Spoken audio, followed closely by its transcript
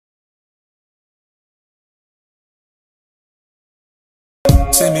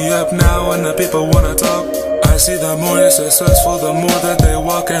see me up now and the people wanna talk. I see the more you're successful, the more that they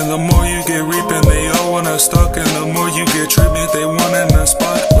walk, and the more you get reaping, they all wanna stalk, and the more you get treatment, they want in the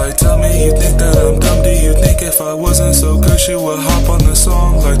spot. Like, tell me, you think that I'm dumb? Do you think if I wasn't so good, she would hop on the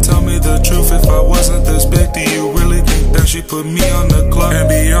song? Like, tell me the truth, if I wasn't this big, do you really think that she put me on the clock? And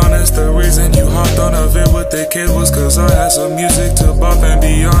be honest, the reason you hopped on a vid with the kid was cause I had some music to bop. And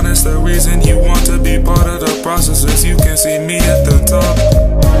be honest, the reason you want to be part of the process is you can see me at the top.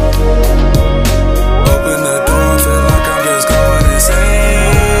 Open the door, feel like I'm just going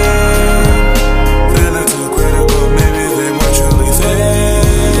insane. Feeling too critical, maybe they were truly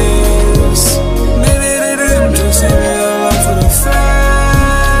face. Maybe they didn't just see me alone for the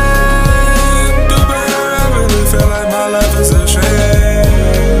fame. Do better, I really feel like my life is a shame.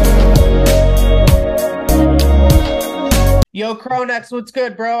 Yo, Cronox, what's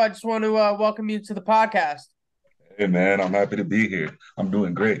good, bro? I just want to welcome you to the podcast. Hey man, I'm happy to be here. I'm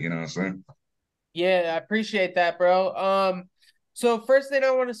doing great, you know what I'm saying? Yeah, I appreciate that, bro. So first thing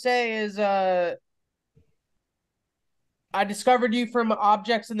I want to say is I discovered you from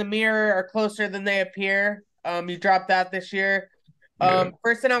Objects in the Mirror Are Closer Than They Appear. You dropped that this year. Yeah.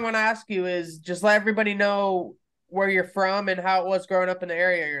 First thing I want to ask you is just let everybody know where you're from and how it was growing up in the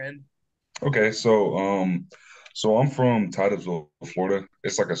area you're in. Okay, so I'm from Titusville, Florida.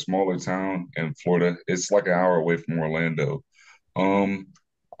 It's like a smaller town in Florida. It's like an hour away from Orlando. Um,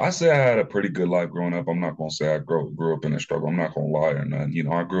 I say I had a pretty good life growing up. I'm not gonna say I grew up in a struggle. I'm not gonna lie or nothing. You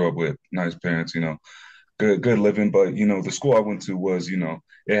know, I grew up with nice parents, good living, but the school I went to was, it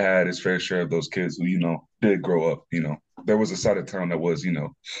had its fair share of those kids who, did grow up. There was a side of town that was,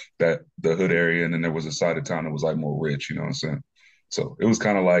 that the hood area, and then there was a side of town that was like more rich, you know what I'm saying? So it was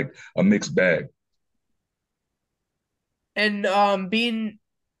kind of like a mixed bag. And being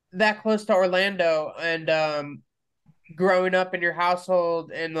that close to Orlando and growing up in your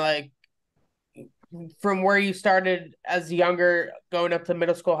household and like from where you started as younger, going up to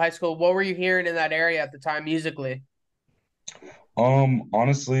middle school, high school, what were you hearing in that area at the time musically?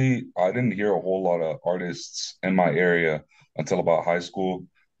 Honestly, I didn't hear a whole lot of artists in my area until about high school.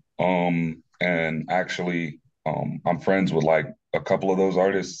 And actually, I'm friends with like a couple of those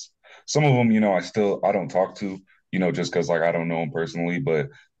artists. Some of them, I don't talk to, just because like I don't know them personally, but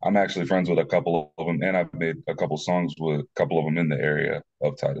I'm actually friends with a couple of them, and I've made a couple songs with a couple of them in the area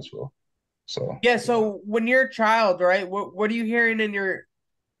of Titusville. So Yeah, yeah. so when you're a child, right, what are you hearing in your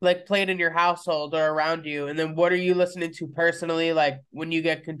like played in your household or around you? And then what are you listening to personally, like when you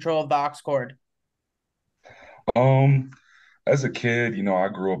get control of the aux cord? Um, as a kid, I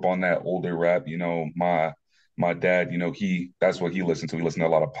grew up on that older rap. My dad, that's what he listened to. He listened to a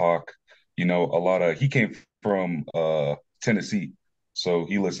lot of Pac, he came from Tennessee. So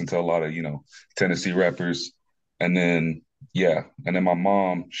he listened to a lot of, Tennessee rappers. And then my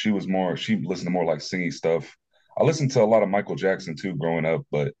mom, she listened to more like singing stuff. I listened to a lot of Michael Jackson too growing up,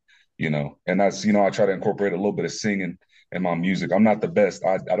 but and that's, I try to incorporate a little bit of singing in my music. I'm not the best.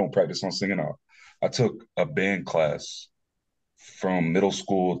 I don't practice on singing. I took a band class from middle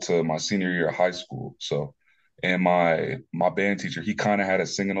school to my senior year of high school. So, and my band teacher, he kind of had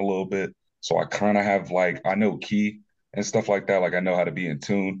us singing a little bit. So I kind of have like I know key and stuff like that. Like I know how to be in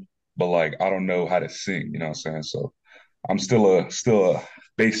tune, but like I don't know how to sing. You know what I'm saying? So I'm still a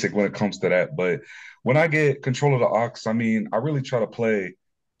basic when it comes to that. But when I get control of the aux, I mean, I really try to play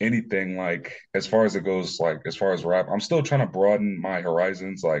anything like as far as it goes, like as far as rap. I'm still trying to broaden my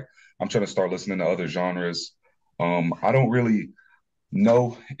horizons. Like I'm trying to start listening to other genres. I don't really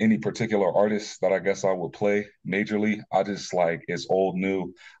know any particular artists that I guess I would play majorly. I just like it's old,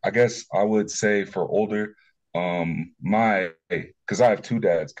 new. I guess I would say for older, my because I have two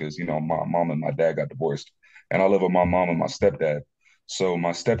dads, because my mom and my dad got divorced, and I live with my mom and my stepdad. So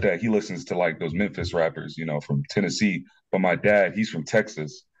my stepdad, he listens to like those Memphis rappers, from Tennessee, but my dad, he's from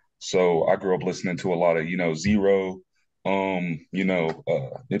Texas. So I grew up listening to a lot of, Zero, Nipsey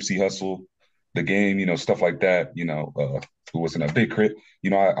Hussle, The Game, stuff like that, who was in a big crit.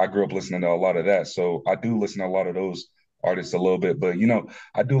 I grew up listening to a lot of that. So I do listen to a lot of those artists a little bit. But,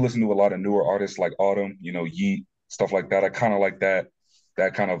 I do listen to a lot of newer artists like Autumn, Yeat, stuff like that. I kind of like that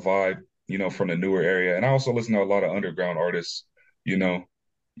kind of vibe, from the newer area. And I also listen to a lot of underground artists, you know.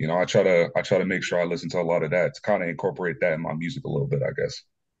 I try to make sure I listen to a lot of that to kind of incorporate that in my music a little bit, I guess.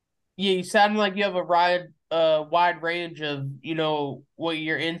 Yeah, you sound like you have a wide range of, what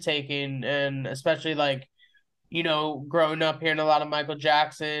you're intaking, and especially like, growing up hearing a lot of Michael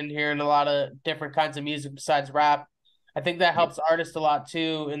Jackson, hearing a lot of different kinds of music besides rap. I think that Yeah. helps artists a lot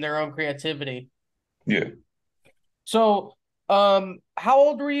too in their own creativity. Yeah. So, how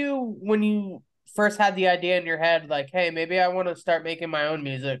old were you when you first had the idea in your head, like, hey, maybe I want to start making my own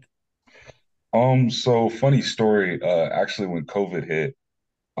music? So funny story, actually when COVID hit,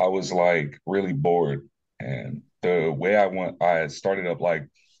 I was like really bored. And the way I had started up like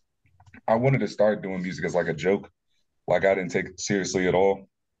I wanted to start doing music as like a joke. Like I didn't take it seriously at all.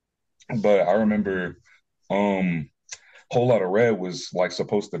 But I remember um Whole Lot of Red was like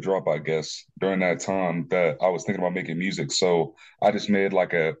supposed to drop, I guess, during that time that I was thinking about making music. So I just made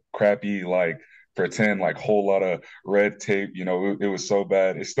like a crappy, like pretend like Whole Lot of Red tape. It was so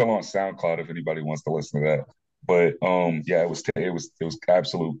bad. It's still on SoundCloud if anybody wants to listen to that. But yeah, it was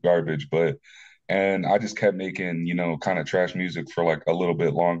absolute garbage. But and I just kept making, kind of trash music for like a little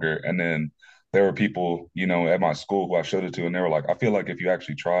bit longer. And then there were people, at my school who I showed it to, and they were like, I feel like if you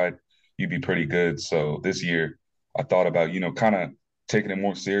actually tried, you'd be pretty good. So this year I thought about, kind of taking it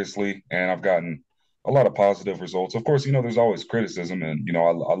more seriously, and I've gotten a lot of positive results. Of course, there's always criticism, and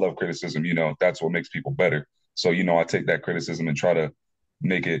I love criticism. That's what makes people better. So, I take that criticism and try to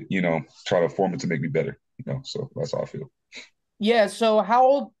make it, try to form it to make me better. So that's how I feel. Yeah, so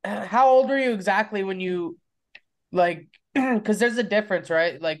how old were you exactly when you like because there's a difference,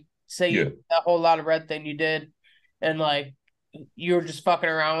 right? Like say you Yeah. did that whole lot of red thing you did and like you were just fucking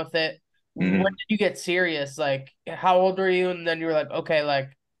around with it. When hmm did you get serious? Like how old were you? And then you were like, okay, like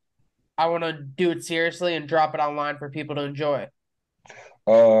I want to do it seriously and drop it online for people to enjoy.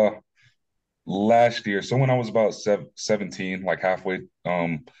 Uh, Last year, so when I was about 17, like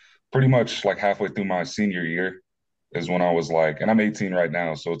pretty much like halfway through my senior year, is when I was like, and I'm 18 right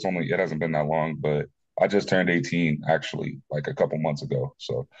now, so it hasn't been that long, but I just turned 18 actually like a couple months ago.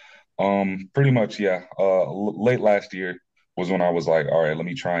 So, pretty much, yeah. Late last year was when I was like, all right, let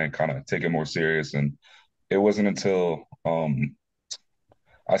me try and kind of take it more serious. And it wasn't until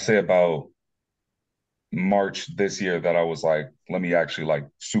I say about March this year that I was like, let me actually like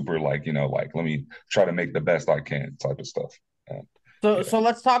super like, like let me try to make the best I can type of stuff. And So yeah, so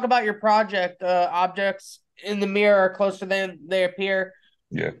let's talk about your project. Objects in the mirror are closer than they appear.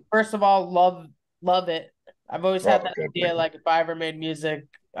 yeah. First of all, love it. I've always Oh, had that okay, idea, thank you. like if I ever made music,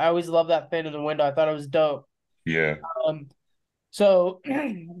 I always loved that fin in the window. I thought it was dope. Yeah, Um, so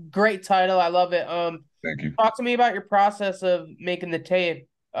great title. I love it. thank you. Talk to me about your process of making the tape.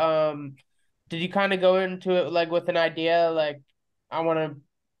 Did you kind of go into it like with an idea, like I want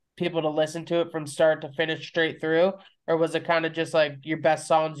people to listen to it from start to finish straight through, or was it kind of just like your best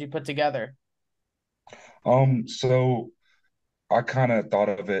songs you put together? So I kind of thought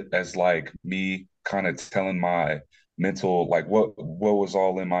of it as like me kind of telling my mental, like what was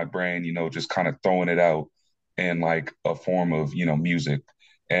all in my brain, just kind of throwing it out in like a form of, music.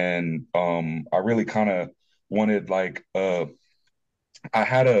 And I really kind of wanted like I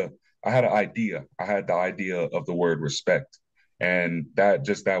had a I had an idea. I had the idea of the word respect. And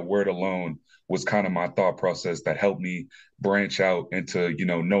that word alone was kind of my thought process that helped me branch out into,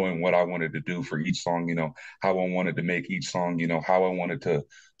 knowing what I wanted to do for each song, how I wanted to make each song, how I wanted to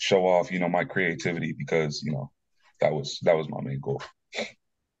show off, my creativity because, that was my main goal.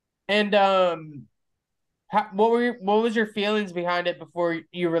 And what was your feelings behind it before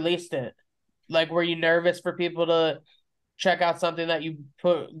you released it? Like, were you nervous for people to check out something that you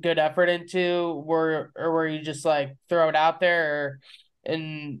put good effort into, or were you just like throw it out there,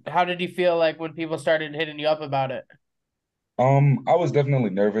 and how did you feel like when people started hitting you up about it? I was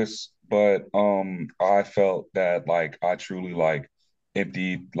definitely nervous, but I felt that like I truly like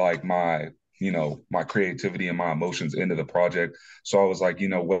emptied like my creativity and my emotions into the project. So I was like,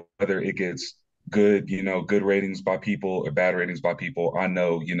 whether it gets good, good ratings by people or bad ratings by people, I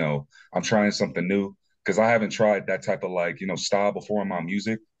know, I'm trying something new because I haven't tried that type of like, style before in my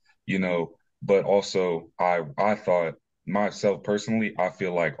music, you know, but also I thought myself personally, I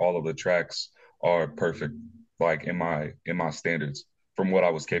feel like all of the tracks are perfect like in my standards from what I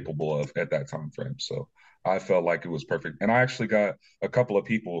was capable of at that time frame. So I felt like it was perfect. And I actually got a couple of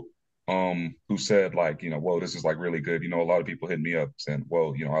people who said like, whoa, this is like really good. A lot of people hit me up saying,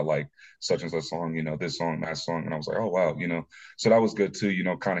 well, I like such and such song, this song, that song. And I was like, oh wow, so that was good too,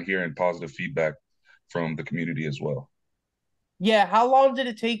 kind of hearing positive feedback from the community as well. Yeah, how long did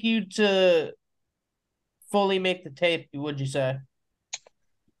it take you to fully make the tape, would you say?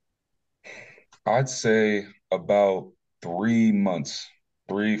 I'd say about 3 months,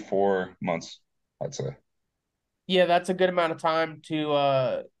 4 months, I'd say. Yeah, that's a good amount of time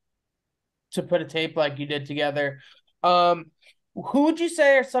to put a tape like you did together. Um, who would you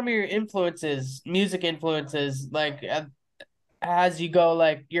say are some of your influences, music influences, like as you go,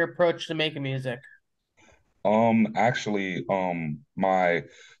 like your approach to making music? Actually,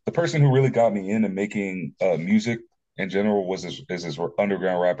 the person who really got me into making music in general was this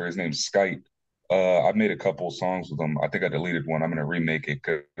underground rapper. His name's Skite. I made a couple songs with him. I think I deleted one. I'm gonna remake it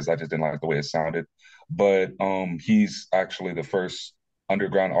because I just didn't like the way it sounded. But he's actually the first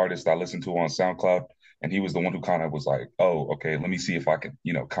underground artist I listened to on SoundCloud, and he was the one who kind of was like, "Oh, okay, let me see if I can,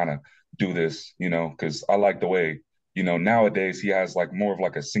 kind of do this, because I like the way, nowadays he has like more of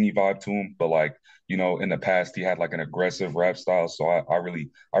like a singy vibe to him, but like, in the past he had like an aggressive rap style. So I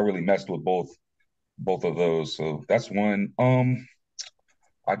really messed with both of those. So that's one.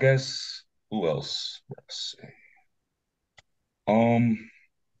 I guess who else? Let's see. Um,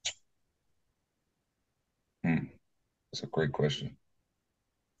 hmm, that's a great question.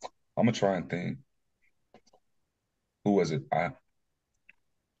 I'm gonna try and think. Who was it?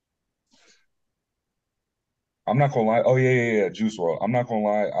 I'm not gonna lie. Oh yeah. Juice World. I'm not gonna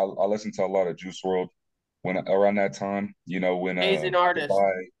lie. I listened to a lot of Juice World when around that time. When Amazing artist.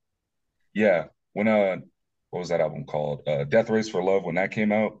 Goodbye. Yeah, when what was that album called? Death Race for Love. When that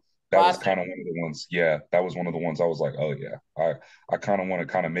came out, that was Classic. kind of one of the ones. Yeah, that was one of the ones I was like, oh yeah, I kind of want to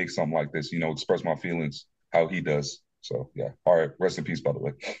kind of make something like this. Express my feelings how he does. So yeah. All right. Rest in peace, by the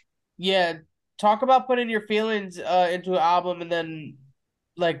way. Yeah, talk about putting your feelings into an album and then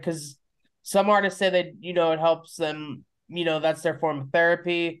like because some artists say that it helps them, that's their form of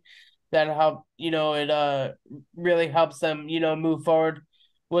therapy, that help, it really helps them, move forward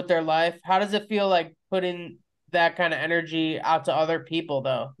with their life. How does it feel like putting that kind of energy out to other people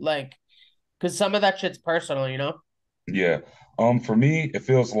though? Like because some of that shit's personal, you know? Yeah. For me, it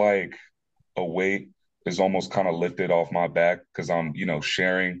feels like a weight is almost kind of lifted off my back because I'm,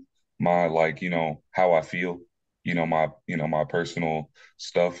 sharing my like, how I feel, my personal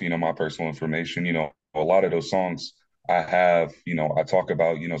stuff, my personal information. A lot of those songs I have, I talk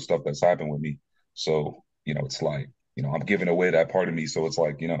about, stuff that's happened with me. So, it's like, I'm giving away that part of me. So it's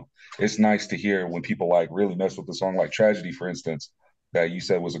like, it's nice to hear when people like really mess with the song, like Tragedy, for instance, that you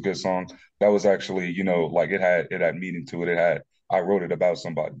said was a good song. That was actually, like it had meaning to it. I wrote it about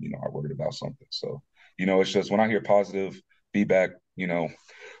somebody, I wrote it about something. So, it's just when I hear positive feedback,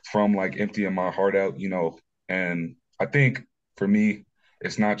 from like emptying my heart out, and I think for me,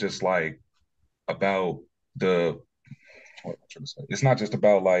 it's not just like about the, what am I trying to say? It's not just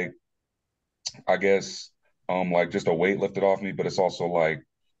about like, I guess, like just a weight lifted off me, but it's also like,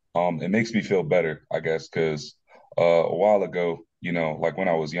 it makes me feel better, I guess, because a while ago, like when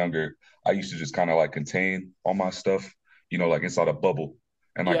I was younger, I used to just kind of like contain all my stuff, like inside a bubble.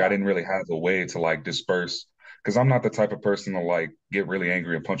 And like I Yeah. didn't really have a way to like disperse because I'm not the type of person to like get really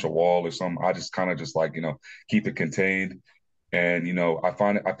angry and punch a wall or something. I just kind of just like, keep it contained. And, I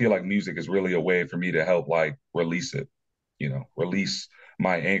feel like music is really a way for me to help like release it, release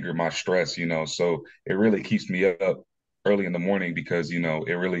my anger, my stress, so it really keeps me up early in the morning because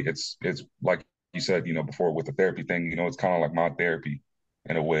it's like you said before with the therapy thing, it's kind of like my therapy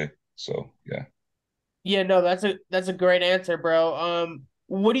in a way. So yeah. Yeah, no, that's a great answer, bro.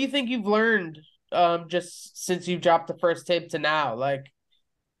 What do you think you've learned just since you dropped the first tape to now? Like,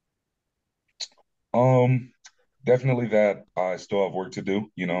 um Definitely that I still have work to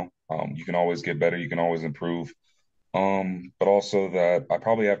do. You can always get better, you can always improve. But also that I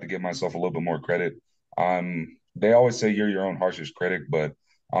probably have to give myself a little bit more credit. They always say you're your own harshest critic, but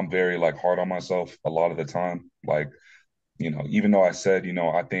I'm very like hard on myself a lot of the time. Like, even though I said,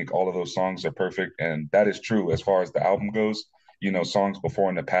 I think all of those songs are perfect, and that is true as far as the album goes. Songs before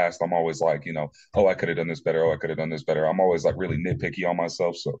in the past, I'm always like, oh, I could have done this better. Oh, I could have done this better. I'm always like really nitpicky on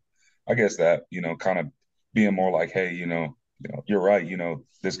myself. So I guess that, kind of being more like, hey, you're right.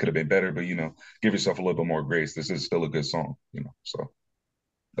 This could have been better, but give yourself a little bit more grace. This is still a good song. So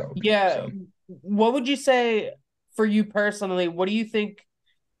that would be yeah, something. what would you say for you personally? What do you think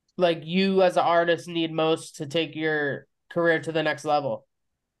like you as an artist need most to take your career to the next level?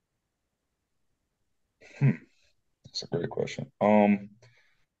 Hmm, that's a great question.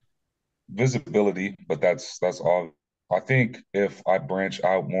 Visibility, but that's all. I think if I branch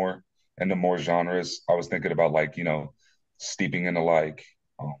out more into more genres, I was thinking about like, steeping into like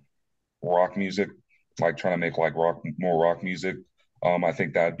rock music, like trying to make like more rock music. I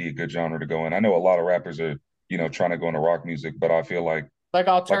think that'd be a good genre to go in. I know a lot of rappers are, trying to go into rock music, but I feel Like like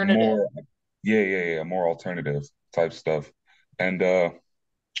alternative. more, yeah, more alternative type stuff. And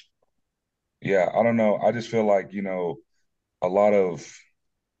yeah, I don't know. I just feel like, a lot of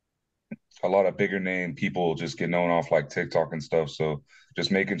a lot of bigger name people just get known off like TikTok and stuff. So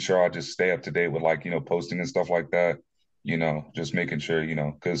just making sure I just stay up to date with like, posting and stuff like that, just making sure,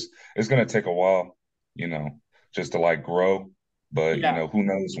 because it's gonna take a while, you know, just to like grow. But Yeah. who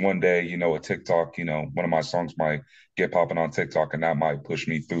knows, one day, a TikTok, one of my songs might get popping on TikTok and that might push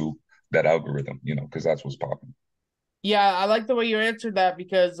me through that algorithm, because that's what's popping. Yeah, I like the way you answered that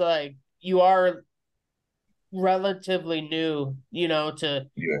because like you are relatively new, to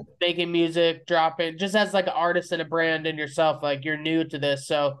Yeah. making music, dropping just as like an artist and a brand in yourself, like you're new to this.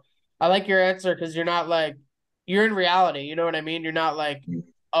 So I like your answer because you're not like you're in reality, you know what I mean? You're not like,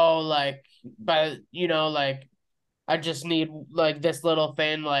 oh, like but like I just need like this little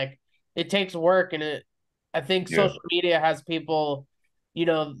thing. Like it takes work and I think Yeah. social media has people,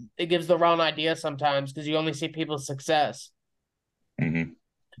 it gives the wrong idea sometimes because you only see people's success. Hmm.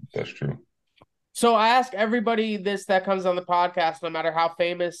 That's true. So I ask everybody this that comes on the podcast, no matter how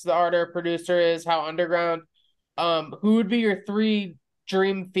famous the artist or producer is, how underground, who would be your three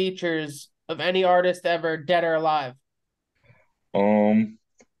dream features of any artist ever, dead or alive? Um,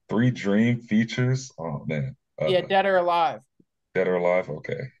 three dream features. Oh man. Yeah, dead or alive. Dead or alive?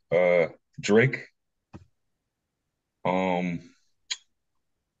 Okay. Drake. Um,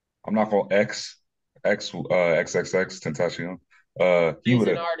 I'm not gonna XXX Tentacion. He would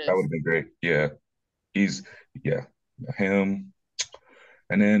Amazing have that would artist. have been great. Yeah. He's yeah, him.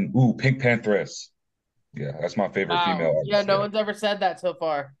 And then Pink Pantheress. Yeah, that's my favorite Wow. female Yeah, artist. no one's ever said that so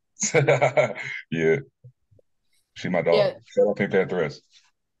far. Yeah. Yeah, she my Yeah, dog. Shout out Pink Pantheress.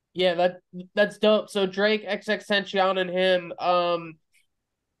 yeah, that's dope. So Drake, XXXTentacion, and him.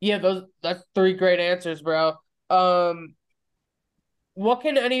 Yeah, that's three great answers, bro. Um, what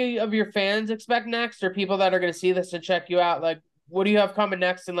can any of your fans expect next, or people that are going to see this and check you out? Like, what do you have coming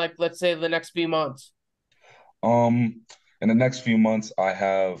next in, like, let's say the next few months? Um, in the next few months, I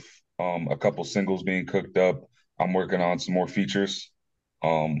have a couple singles being cooked up. I'm working on some more features,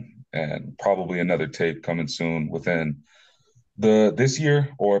 and probably another tape coming soon within the this year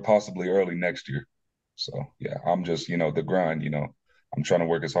or possibly early next year. So yeah, I'm just the grind. I'm trying to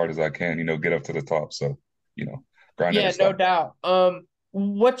work as hard as I can. Get up to the top. So you know, grind never Yeah, no stops. doubt.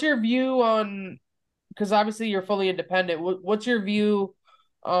 What's your view on? Because obviously you're fully independent. What's your view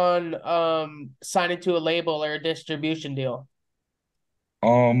on signing to a label or a distribution deal?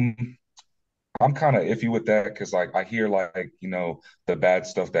 Um, I'm kind of iffy with that because like I hear like the bad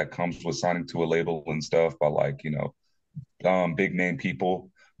stuff that comes with signing to a label and stuff by like big name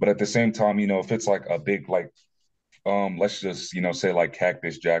people. But at the same time, if it's like a big like let's just say like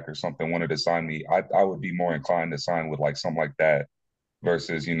Cactus Jack or something wanted to sign me, I would be more inclined to sign with like something like that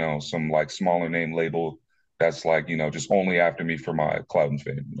versus some like smaller name label that's like just only after me for my clout and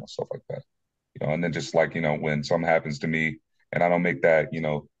fame, stuff like that. And then just like when something happens to me and I don't make that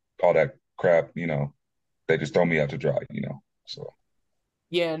all that crap, they just throw me out to dry. So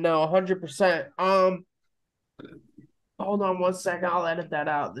Yeah, no, 100%. Hold on one second. I'll edit that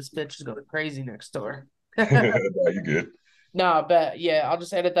out. This bitch is going crazy next door. no, you good. No, I bet. Yeah, I'll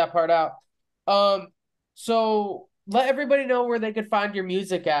just edit that part out. Um, so let everybody know where they could find your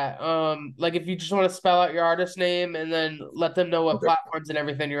music at. Like if you just want to spell out your artist name and then let them know what Okay. platforms and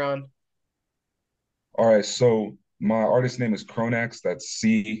everything you're on. All right. So my artist name is Cronax. That's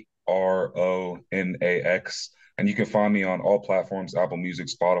Cronax. And you can find me on all platforms, Apple Music,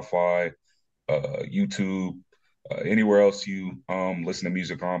 Spotify, YouTube, anywhere else you listen to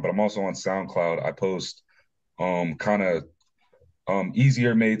music on. But I'm also on SoundCloud. I post kind of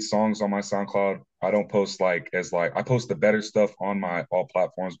easier made songs on my SoundCloud. I don't post like as like I post the better stuff on my all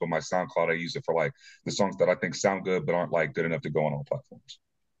platforms, but my SoundCloud I use it for like the songs that I think sound good but aren't like good enough to go on all platforms.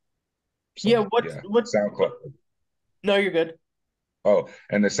 Yeah, So yeah, what SoundCloud. no, you're good. Oh,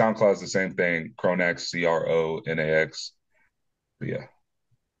 and the SoundCloud is the same thing. Cronax, Cronax. Yeah.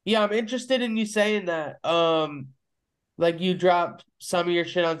 Yeah, I'm interested in you saying that. Like you drop some of your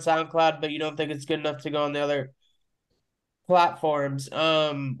shit on SoundCloud, but you don't think it's good enough to go on the other platforms.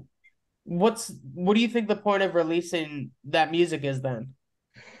 What do you think the point of releasing that music is then?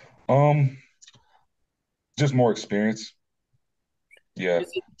 Um, just more experience. Yeah,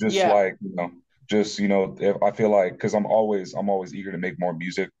 Is it, just yeah, like just if I feel like because I'm always eager to make more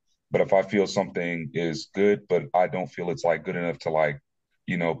music, but if I feel something is good, but I don't feel it's like good enough to like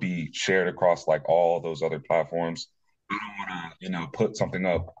be shared across like all those other platforms, I don't want to put something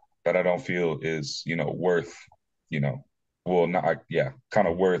up that I don't feel is worth you know well not yeah kind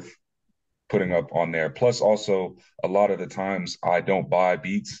of worth putting up on there. Plus, also a lot of the times I don't buy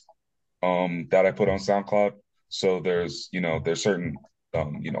beats that I put on SoundCloud. So there's certain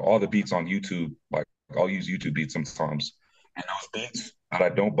all the beats on YouTube, like I'll use YouTube beats sometimes. And those beats that I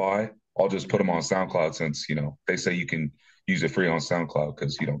don't buy, I'll just put them on SoundCloud since, they say you can use it free on SoundCloud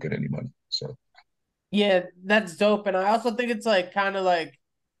because you don't get any money. So yeah, that's dope. And I also think it's like kind of like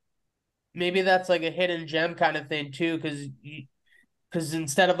maybe that's like a hidden gem kind of thing too, because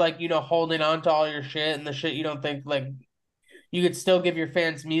instead of like holding on to all your shit and the shit you don't think like you could still give your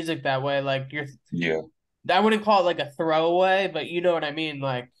fans music that way. Like you're, yeah, I wouldn't call it like a throwaway, but you know what I mean.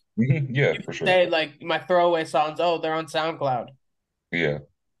 Like Yeah, You for could sure. say like my throwaway songs, oh, they're on SoundCloud. Yeah.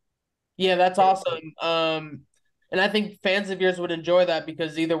 Yeah, that's awesome. And I think fans of yours would enjoy that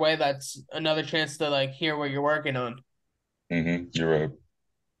because either way, that's another chance to like hear what you're working on. You're right.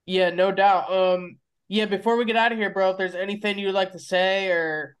 Yeah, no doubt. Yeah, before we get out of here, bro, if there's anything you'd like to say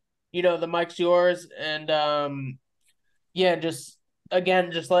or the mic's yours and yeah, just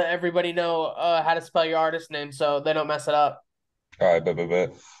again, just let everybody know how to spell your artist name so they don't mess it up. All right,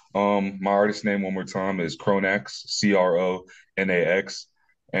 bet. My artist name one more time is Cronax, Cronax.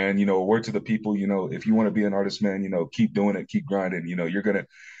 And word to the people, if you want to be an artist, man, keep doing it, keep grinding. You're gonna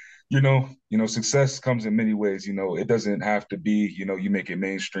success comes in many ways. It doesn't have to be, you make it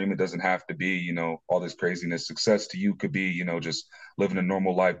mainstream. It doesn't have to be, all this craziness. Success to you could be, just living a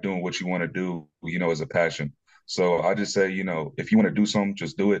normal life, doing what you want to do, as a passion. So I just say, if you want to do something,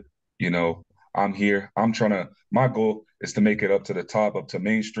 just do it. You know, I'm here. My goal is to make it up to the top, up to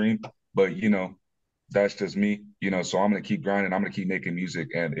mainstream. But, that's just me, so I'm gonna keep grinding. I'm gonna keep making music.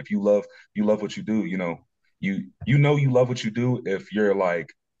 And if you love what you do, you love what you do if you're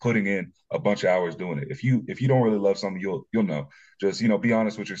like putting in a bunch of hours doing it. If you don't really love something, you'll know. Just be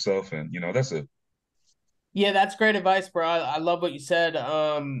honest with yourself, and that's it. Yeah, that's great advice, bro. I love what you said.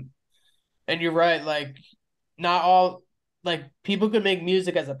 And you're right. Like, not all like people could make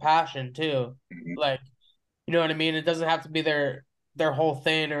music as a passion too. Mhm. Like, you know what I mean? It doesn't have to be their whole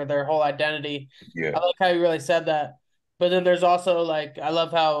thing or their whole identity. Yeah, I like how you really said that. But then there's also like I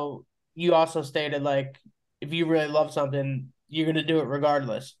love how you also stated like if you really love something, you're gonna do it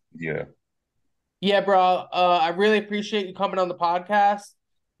regardless. yeah. Yeah, bro. I really appreciate you coming on the podcast.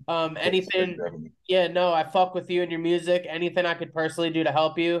 Of course. Thanks Anything, for having me. yeah, no, I fuck with you and your music. Anything I could personally do to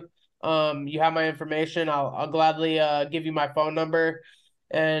help you, you have my information. I'll gladly give you my phone number,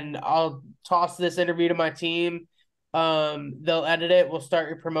 and I'll toss this interview to my team. They'll edit it. We'll start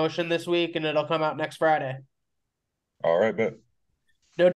your promotion this week, and it'll come out next Friday. All right, bet.